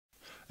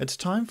It's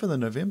time for the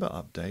November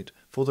update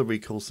for the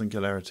Recall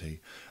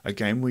Singularity, a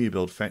game where you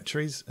build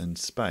factories in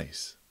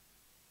space.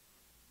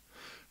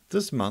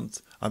 This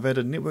month, I've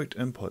added networked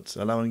inputs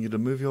allowing you to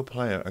move your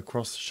player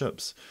across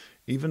ships,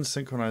 even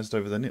synchronized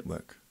over the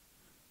network.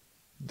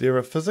 There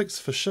are physics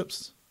for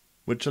ships,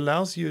 which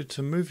allows you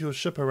to move your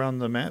ship around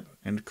the map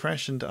and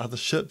crash into other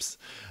ships,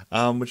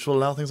 which will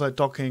allow things like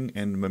docking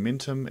and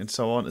momentum and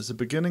so on. It's the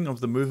beginning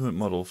of the movement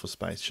model for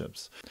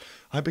spaceships.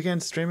 I began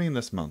streaming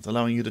this month,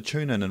 allowing you to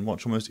tune in and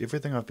watch almost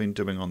everything I've been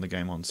doing on the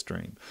game on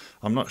stream.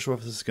 I'm not sure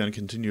if this is going to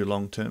continue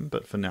long term,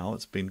 but for now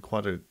it's been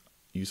quite a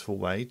useful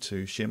way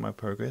to share my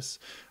progress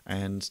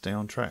and stay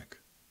on track.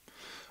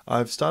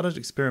 I've started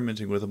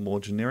experimenting with a more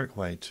generic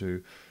way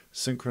to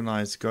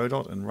synchronize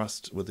Godot and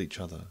Rust with each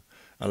other,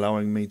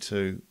 allowing me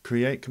to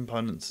create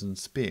components and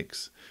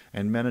specs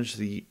and manage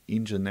the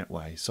engine that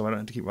way, so I don't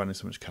have to keep writing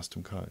so much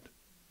custom code.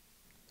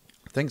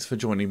 Thanks for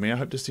joining me. I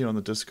hope to see you on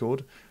the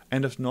Discord,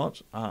 and if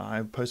not,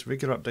 I post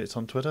regular updates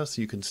on Twitter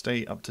so you can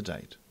stay up to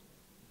date.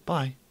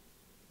 Bye.